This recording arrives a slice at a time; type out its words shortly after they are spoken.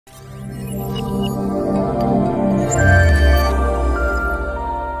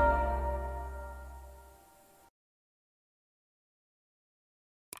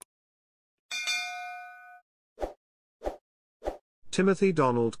Timothy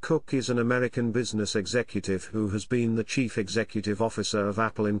Donald Cook is an American business executive who has been the Chief Executive Officer of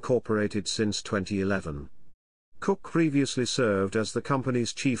Apple Incorporated since 2011. Cook previously served as the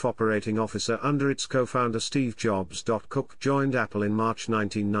company's Chief Operating Officer under its co-founder Steve Jobs. Cook joined Apple in March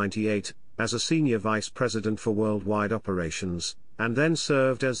 1998, as a Senior Vice President for Worldwide Operations, and then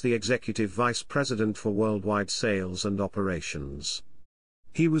served as the Executive Vice President for Worldwide Sales and Operations.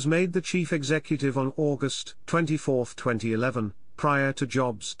 He was made the Chief Executive on August 24, 2011, prior to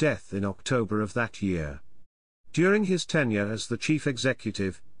Jobs' death in October of that year. During his tenure as the Chief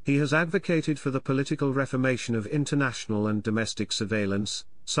Executive, he has advocated for the political reformation of international and domestic surveillance,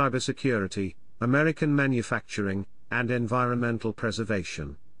 cybersecurity, American manufacturing, and environmental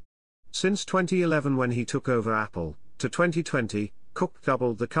preservation. Since 2011, when he took over Apple, to 2020, Cook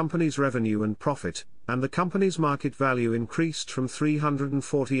doubled the company's revenue and profit, and the company's market value increased from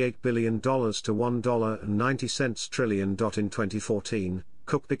 $348 billion to $1.90 trillion. In 2014,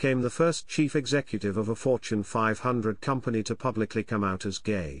 Cook became the first chief executive of a Fortune 500 company to publicly come out as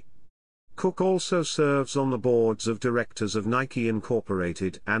gay. Cook also serves on the boards of directors of Nike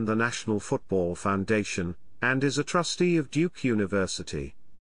Incorporated and the National Football Foundation, and is a trustee of Duke University.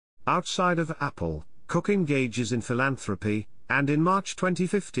 Outside of Apple, Cook engages in philanthropy, and in March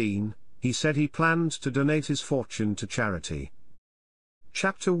 2015, he said he planned to donate his fortune to charity.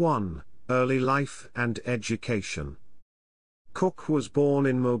 Chapter 1: Early Life and Education. Cook was born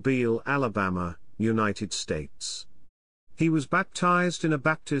in Mobile, Alabama, United States. He was baptized in a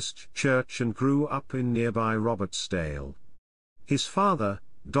Baptist church and grew up in nearby Robertsdale. His father,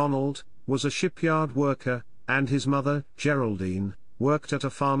 Donald, was a shipyard worker, and his mother, Geraldine, worked at a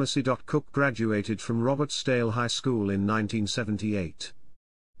pharmacy. Cook graduated from Robertsdale High School in 1978.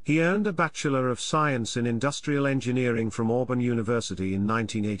 He earned a Bachelor of Science in Industrial Engineering from Auburn University in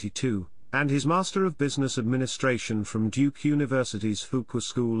 1982, and his Master of Business Administration from Duke University's Fuqua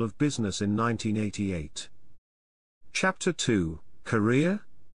School of Business in 1988. Chapter 2: Career.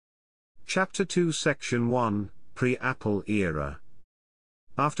 Chapter 2, Section 1: Pre-Apple Era.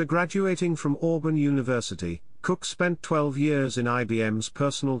 After graduating from Auburn University, Cook spent 12 years in IBM's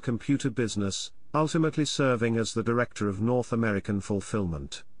personal computer business, ultimately serving as the Director of North American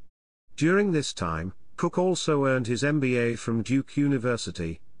Fulfillment. During this time, Cook also earned his MBA from Duke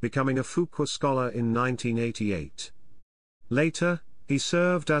University, becoming a Fuqua Scholar in 1988. Later, he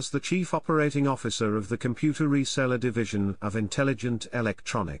served as the Chief Operating Officer of the Computer Reseller Division of Intelligent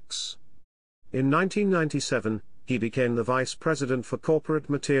Electronics. In 1997, he became the Vice President for Corporate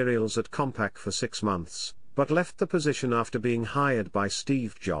Materials at Compaq for 6 months, but left the position after being hired by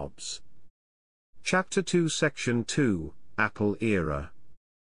Steve Jobs. Chapter 2, Section 2: Apple Era.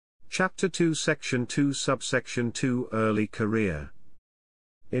 Chapter 2, Section 2, Subsection 2: Early Career.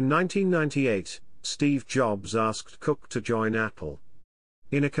 In 1998, Steve Jobs asked Cook to join Apple.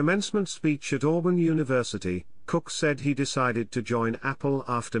 In a commencement speech at Auburn University, Cook said he decided to join Apple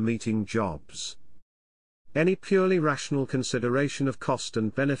after meeting Jobs. Any purely rational consideration of cost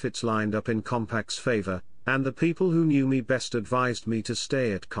and benefits lined up in Compaq's favor, and the people who knew me best advised me to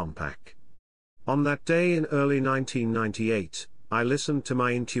stay at Compaq. On that day in early 1998, I listened to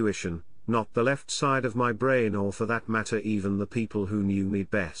my intuition, not the left side of my brain, or for that matter even the people who knew me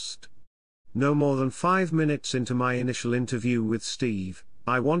best. No more than 5 minutes into my initial interview with Steve,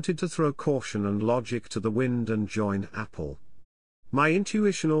 I wanted to throw caution and logic to the wind and join Apple. My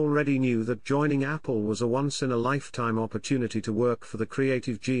intuition already knew that joining Apple was a once-in-a-lifetime opportunity to work for the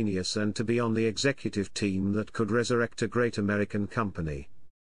creative genius and to be on the executive team that could resurrect a great American company.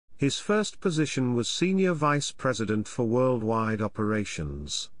 His first position was Senior Vice President for Worldwide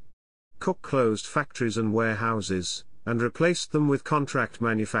Operations. Cook closed factories and warehouses, and replaced them with contract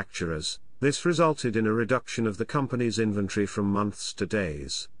manufacturers. This resulted in a reduction of the company's inventory from months to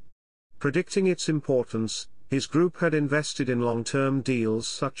days. Predicting its importance, his group had invested in long-term deals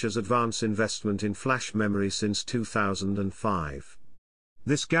such as advance investment in flash memory since 2005.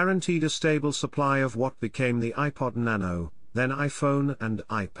 This guaranteed a stable supply of what became the iPod Nano, then iPhone and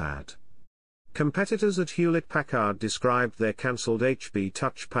iPad. Competitors at Hewlett-Packard described their cancelled HP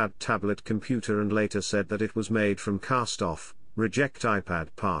touchpad tablet computer and later said that it was made from cast-off, reject iPad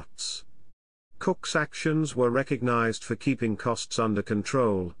parts. Cook's actions were recognized for keeping costs under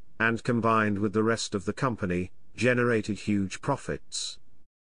control, and combined with the rest of the company, generated huge profits.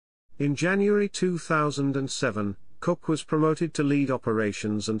 In January 2007, Cook was promoted to lead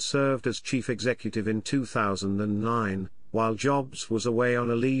operations and served as chief executive in 2009, while Jobs was away on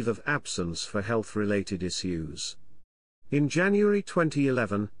a leave of absence for health-related issues. In January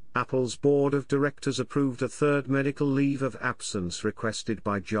 2011, Apple's board of directors approved a third medical leave of absence requested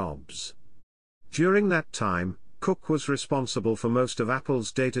by Jobs. During that time, Cook was responsible for most of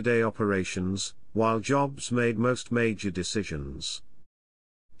Apple's day-to-day operations, while Jobs made most major decisions.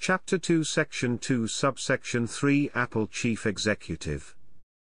 Chapter 2 Section 2 Subsection 3 Apple Chief Executive.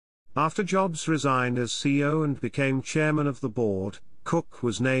 After Jobs resigned as CEO and became chairman of the board, Cook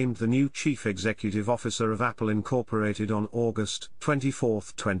was named the new Chief Executive Officer of Apple Incorporated on August 24,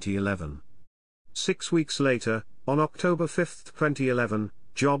 2011. 6 weeks later, on October 5, 2011,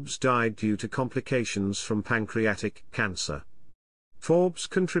 Jobs died due to complications from pancreatic cancer. Forbes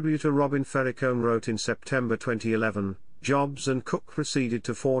contributor Robin Ferricone wrote in September 2011, Jobs and Cook proceeded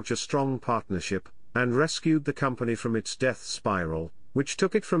to forge a strong partnership, and rescued the company from its death spiral, which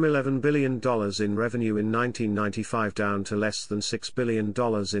took it from $11 billion in revenue in 1995 down to less than $6 billion in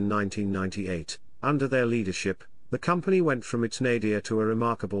 1998. Under their leadership, the company went from its nadir to a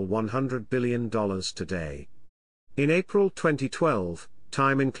remarkable $100 billion today. In April 2012,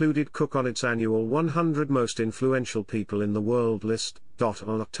 Time included Cook on its annual 100 Most Influential People in the World list.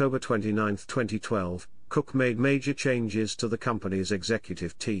 On October 29, 2012, Cook made major changes to the company's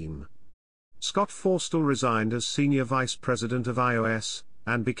executive team. Scott Forstall resigned as Senior Vice President of iOS,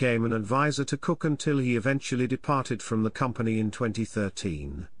 and became an advisor to Cook until he eventually departed from the company in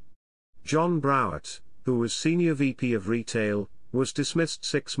 2013. John Browett, who was Senior VP of Retail, was dismissed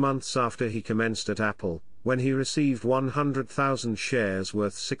 6 months after he commenced at Apple, when he received 100,000 shares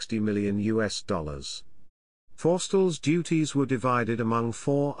worth $60 million. Forstall's duties were divided among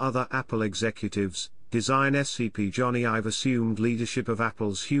 4 other Apple executives. Design SVP Johnny Ive assumed leadership of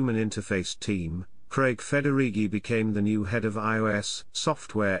Apple's human interface team, Craig Federighi became the new head of iOS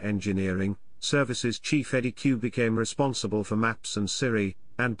software engineering, Services Chief Eddie Q became responsible for Maps and Siri,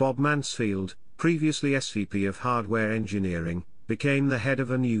 and Bob Mansfield, previously SVP of hardware engineering, became the head of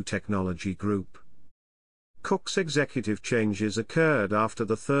a new technology group. Cook's executive changes occurred after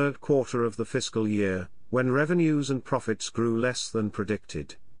the third quarter of the fiscal year, when revenues and profits grew less than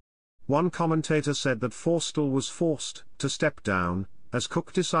predicted. One commentator said that Forstall was forced to step down, as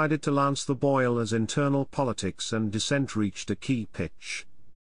Cook decided to lance the boil as internal politics and dissent reached a key pitch.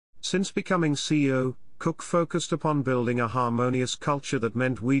 Since becoming CEO, Cook focused upon building a harmonious culture that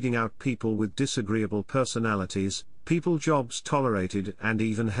meant weeding out people with disagreeable personalities, people Jobs tolerated and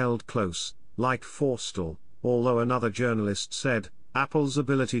even held close, like Forstall, although another journalist said, Apple's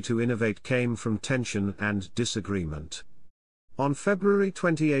ability to innovate came from tension and disagreement. On February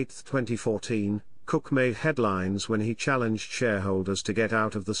 28, 2014, Cook made headlines when he challenged shareholders to get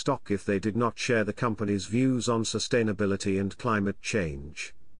out of the stock if they did not share the company's views on sustainability and climate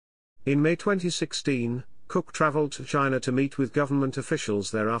change. In May 2016, Cook traveled to China to meet with government officials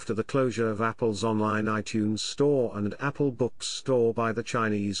there after the closure of Apple's online iTunes Store and Apple Books Store by the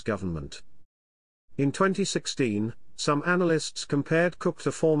Chinese government. In 2016, some analysts compared Cook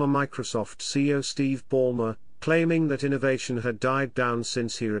to former Microsoft CEO Steve Ballmer, claiming that innovation had died down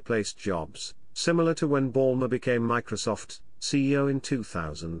since he replaced Jobs, similar to when Ballmer became Microsoft CEO in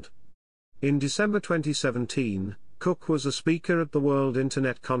 2000. In December 2017, Cook was a speaker at the World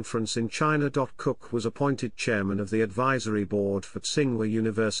Internet Conference in China. Cook was appointed chairman of the advisory board for Tsinghua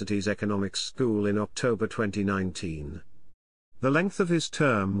University's Economics School in October 2019. The length of his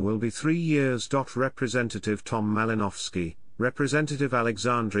term will be 3 years. Representative Tom Malinowski, Representative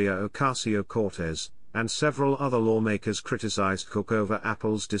Alexandria Ocasio-Cortez, and several other lawmakers criticized Cook over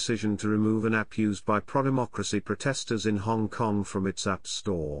Apple's decision to remove an app used by pro-democracy protesters in Hong Kong from its App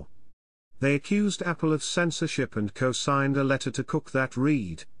Store. They accused Apple of censorship and co-signed a letter to Cook that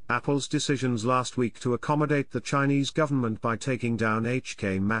read, Apple's decisions last week to accommodate the Chinese government by taking down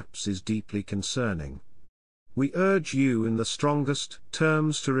HK Maps is deeply concerning. We urge you in the strongest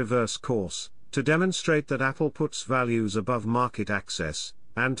terms to reverse course, to demonstrate that Apple puts values above market access,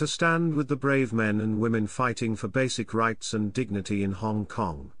 and to stand with the brave men and women fighting for basic rights and dignity in Hong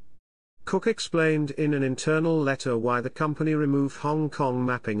Kong. Cook explained in an internal letter why the company removed Hong Kong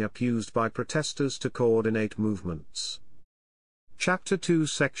mapping app used by protesters to coordinate movements. Chapter 2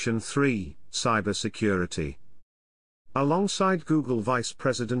 Section 3 Cybersecurity. Alongside Google Vice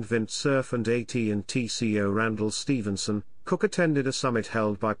President Vint Cerf and AT&T CEO Randall Stephenson, Cook attended a summit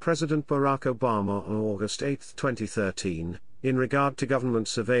held by President Barack Obama on August 8, 2013, in regard to government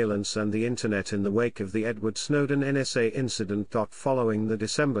surveillance and the Internet in the wake of the Edward Snowden NSA incident. Following the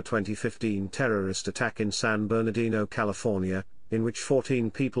December 2015 terrorist attack in San Bernardino, California, in which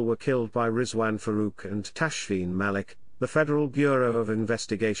 14 people were killed by Rizwan Farouk and Tashfeen Malik, the Federal Bureau of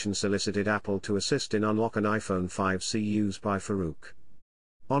Investigation solicited Apple to assist in unlock an iPhone 5C used by Farouk.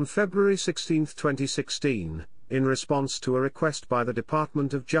 On February 16, 2016, in response to a request by the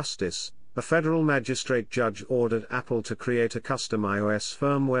Department of Justice, a federal magistrate judge ordered Apple to create a custom iOS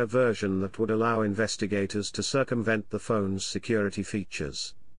firmware version that would allow investigators to circumvent the phone's security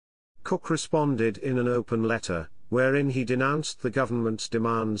features. Cook responded in an open letter, wherein he denounced the government's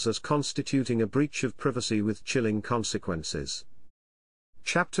demands as constituting a breach of privacy with chilling consequences.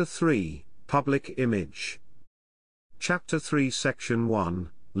 Chapter 3, Public Image. Chapter 3 Section 1,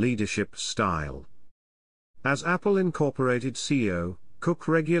 Leadership Style. As Apple Incorporated CEO, Cook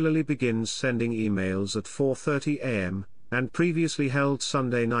regularly begins sending emails at 4:30 a.m., and previously held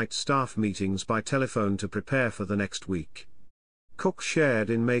Sunday night staff meetings by telephone to prepare for the next week. Cook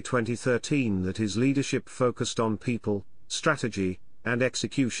shared in May 2013 that his leadership focused on people, strategy, and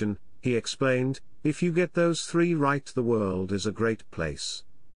execution. He explained, "If you get those three right, the world is a great place."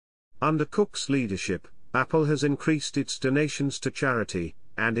 Under Cook's leadership, Apple has increased its donations to charity,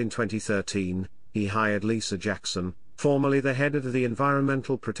 and in 2013, he hired Lisa Jackson, formerly the head of the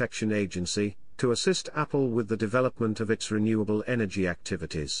Environmental Protection Agency, to assist Apple with the development of its renewable energy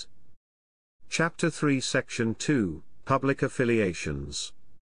activities. Chapter 3 Section 2, Public Affiliations.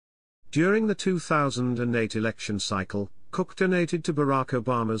 During the 2008 election cycle, Cook donated to Barack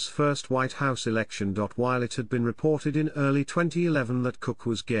Obama's first White House election. While it had been reported in early 2011 that Cook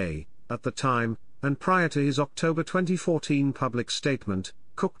was gay, at the time, and prior to his October 2014 public statement,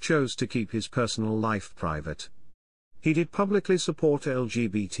 Cook chose to keep his personal life private. He did publicly support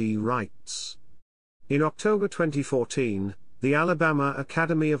LGBT rights. In October 2014, the Alabama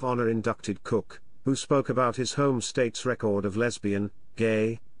Academy of Honor inducted Cook, who spoke about his home state's record of lesbian,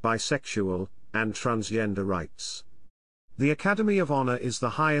 gay, bisexual, and transgender rights. The Academy of Honor is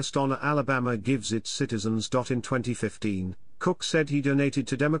the highest honor Alabama gives its citizens. In 2015, Cook said he donated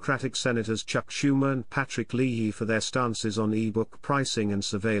to Democratic Senators Chuck Schumer and Patrick Leahy for their stances on e-book pricing and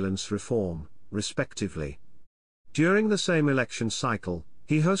surveillance reform, respectively. During the same election cycle,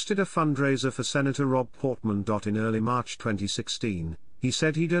 he hosted a fundraiser for Senator Rob Portman. In early March 2016, he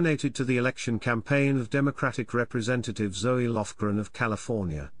said he donated to the election campaign of Democratic Representative Zoe Lofgren of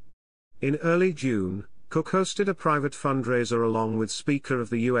California. In early June, Cook hosted a private fundraiser along with Speaker of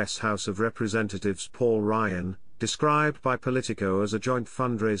the U.S. House of Representatives Paul Ryan, described by Politico as a joint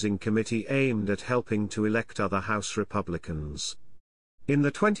fundraising committee aimed at helping to elect other House Republicans. In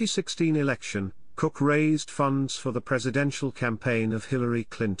the 2016 election, Cook raised funds for the presidential campaign of Hillary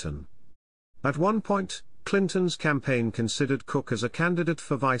Clinton. At one point, Clinton's campaign considered Cook as a candidate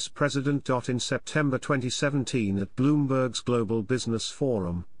for vice president. In September 2017 at Bloomberg's Global Business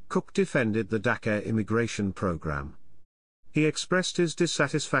Forum, Cook defended the DACA immigration program. He expressed his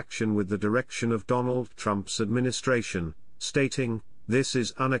dissatisfaction with the direction of Donald Trump's administration, stating, "This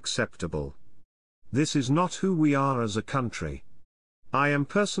is unacceptable. This is not who we are as a country. I am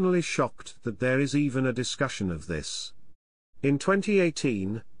personally shocked that there is even a discussion of this." In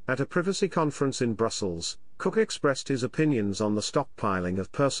 2018, at a privacy conference in Brussels, Cook expressed his opinions on the stockpiling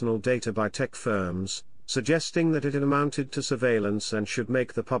of personal data by tech firms, suggesting that it had amounted to surveillance and should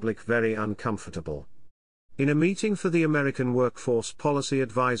make the public very uncomfortable. In a meeting for the American Workforce Policy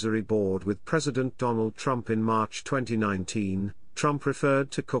Advisory Board with President Donald Trump in March 2019, Trump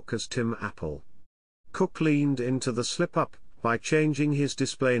referred to Cook as Tim Apple. Cook leaned into the slip-up by changing his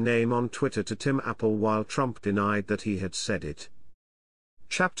display name on Twitter to Tim Apple while Trump denied that he had said it.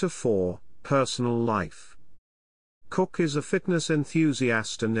 Chapter 4, Personal Life. Cook is a fitness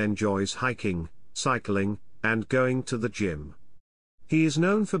enthusiast and enjoys hiking, cycling, and going to the gym. He is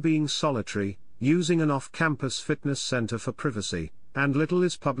known for being solitary, using an off-campus fitness center for privacy, and little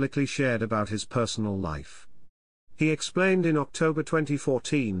is publicly shared about his personal life. He explained in October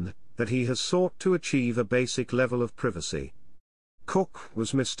 2014 that he has sought to achieve a basic level of privacy. Cook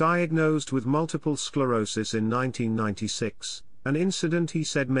was misdiagnosed with multiple sclerosis in 1996, an incident he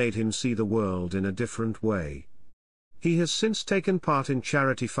said made him see the world in a different way. He has since taken part in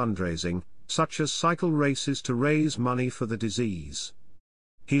charity fundraising, such as cycle races to raise money for the disease.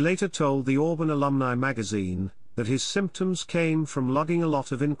 He later told the Auburn Alumni magazine that his symptoms came from lugging a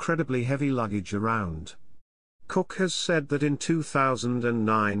lot of incredibly heavy luggage around. Cook has said that in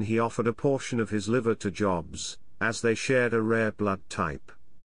 2009 he offered a portion of his liver to Jobs, as they shared a rare blood type.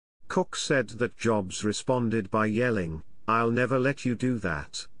 Cook said that Jobs responded by yelling, "I'll never let you do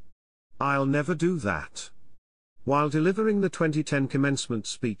that. I'll never do that." While delivering the 2010 commencement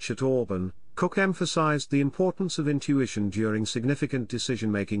speech at Auburn, Cook emphasized the importance of intuition during significant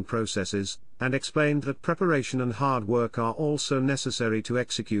decision-making processes, and explained that preparation and hard work are also necessary to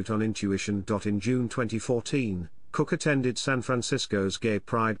execute on intuition. In June 2014, Cook attended San Francisco's Gay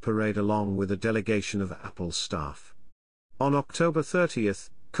Pride Parade along with a delegation of Apple staff. On October 30,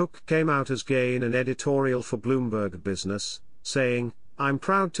 Cook came out as gay in an editorial for Bloomberg Business, saying, "I'm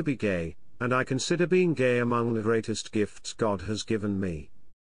proud to be gay, and I consider being gay among the greatest gifts God has given me.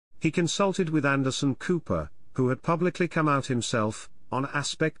 He consulted with Anderson Cooper, who had publicly come out himself, on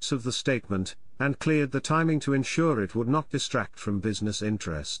aspects of the statement, and cleared the timing to ensure it would not distract from business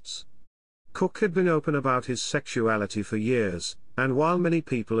interests. Cook had been open about his sexuality for years, and while many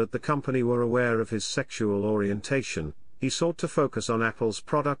people at the company were aware of his sexual orientation, he sought to focus on Apple's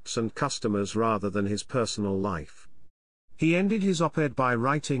products and customers rather than his personal life. He ended his op-ed by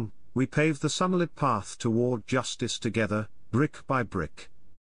writing, "We pave the sunlit path toward justice together, brick by brick.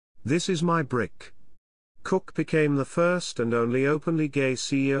 This is my brick." Cook became the first and only openly gay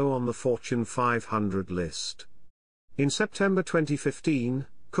CEO on the Fortune 500 list. In September 2015,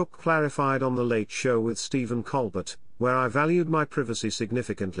 Cook clarified on The Late Show with Stephen Colbert, "Where I valued my privacy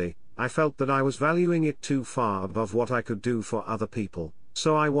significantly, I felt that I was valuing it too far above what I could do for other people,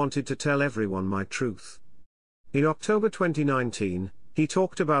 so I wanted to tell everyone my truth." In October 2019, he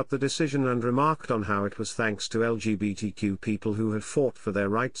talked about the decision and remarked on how it was thanks to LGBTQ people who had fought for their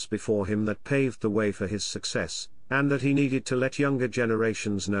rights before him that paved the way for his success, and that he needed to let younger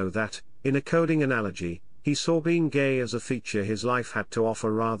generations know that, in a coding analogy, he saw being gay as a feature his life had to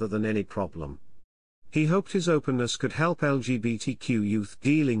offer rather than any problem. He hoped his openness could help LGBTQ youth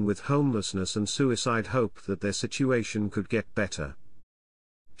dealing with homelessness and suicide hope that their situation could get better.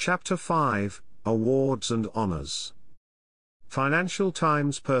 Chapter 5, Awards and Honors. Financial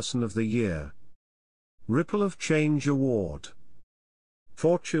Times Person of the Year. Ripple of Change Award.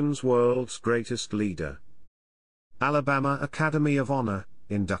 Fortune's World's Greatest Leader. Alabama Academy of Honor,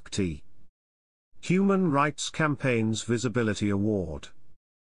 inductee. Human Rights Campaign's Visibility Award.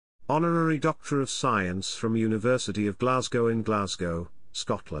 Honorary Doctor of Science from University of Glasgow in Glasgow,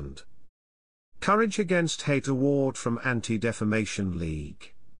 Scotland. Courage Against Hate Award from Anti-Defamation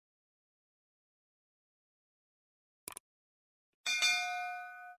League.